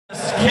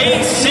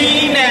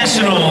KC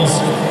Nationals.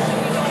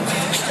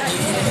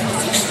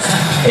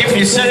 If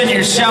you're sending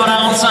your shout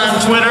outs on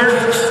Twitter,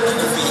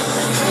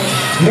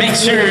 make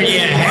sure you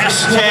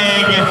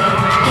hashtag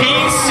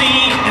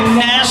KC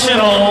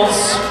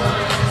Nationals.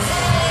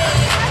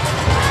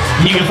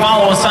 You can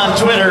follow us on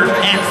Twitter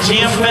at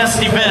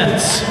Jamfest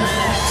Events.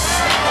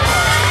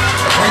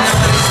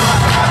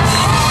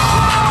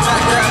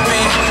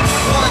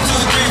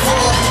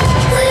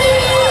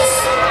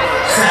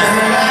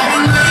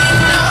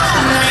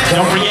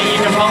 Don't forget you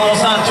can follow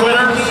us on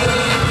Twitter.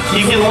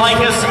 You can like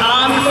us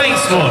on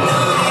Facebook.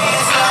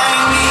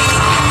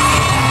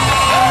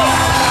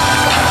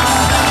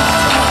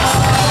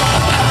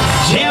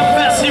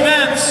 Jamfest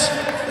Events.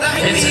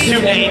 It's a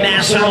two-day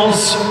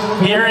nationals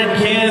here in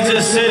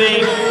Kansas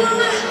City.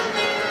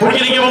 We're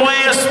going to give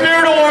away a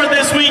Spirit Award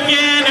this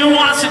weekend. Who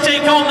wants to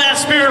take home that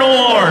Spirit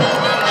Award?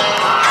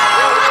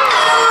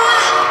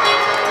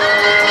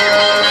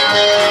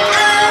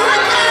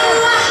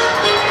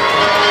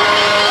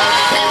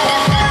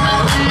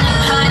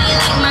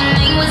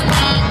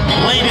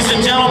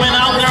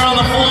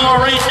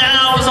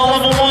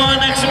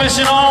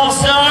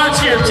 All-Star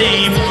cheer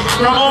team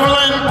from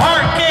Overland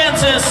Park,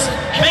 Kansas.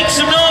 Make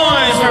some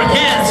noise for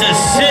Kansas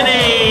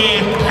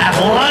City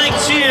Athletic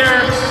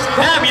Cheer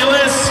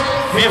Fabulous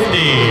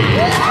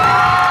 50.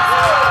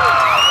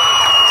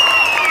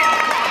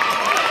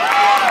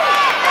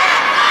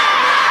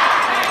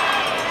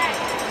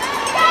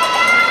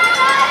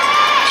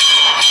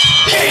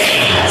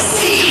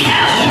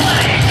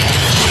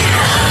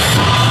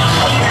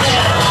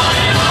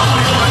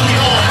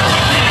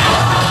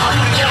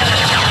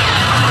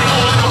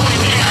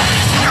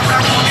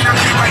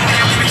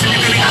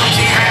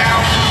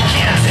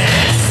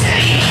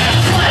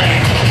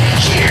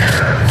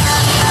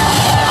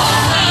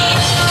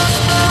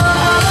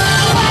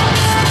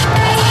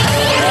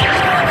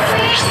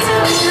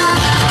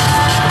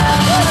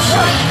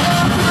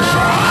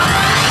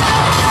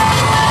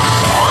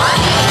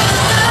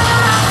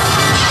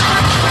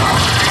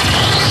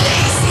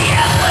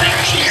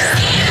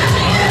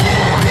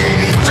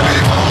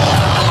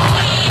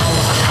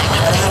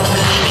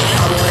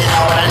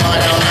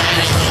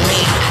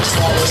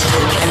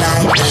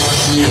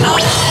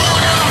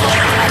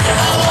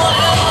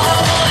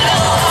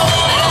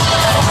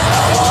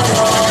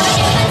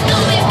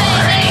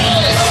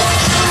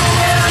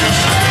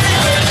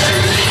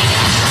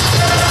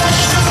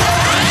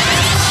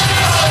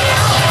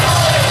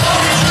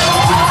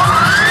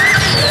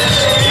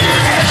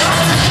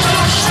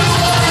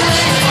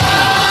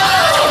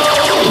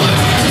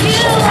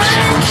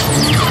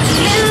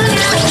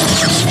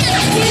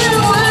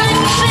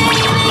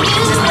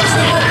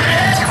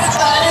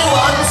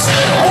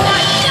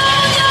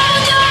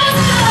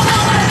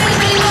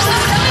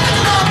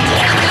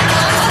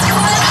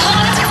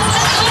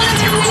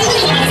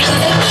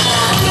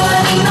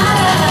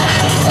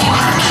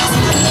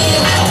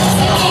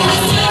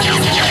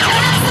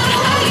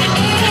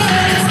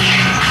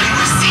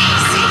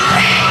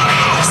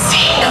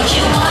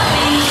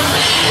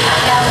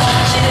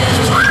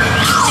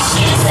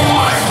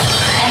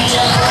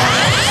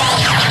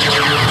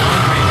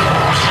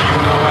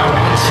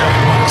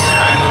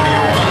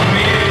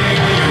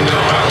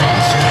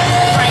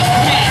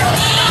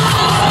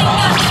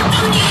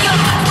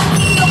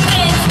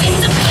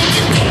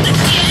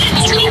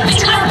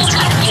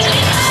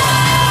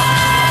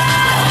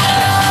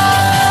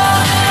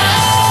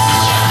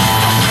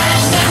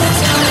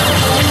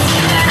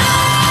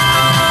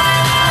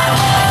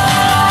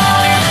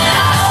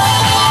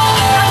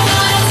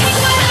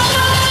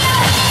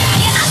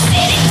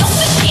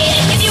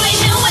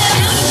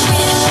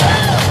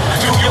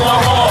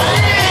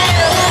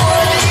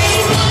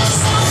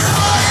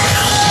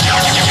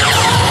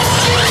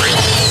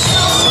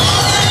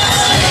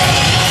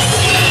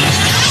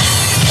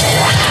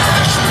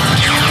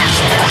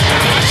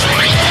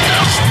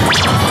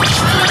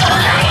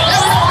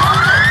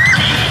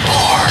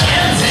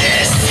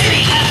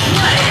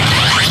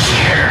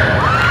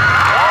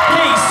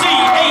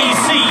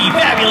 KCAC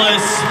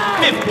Fabulous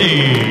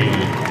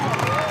 50.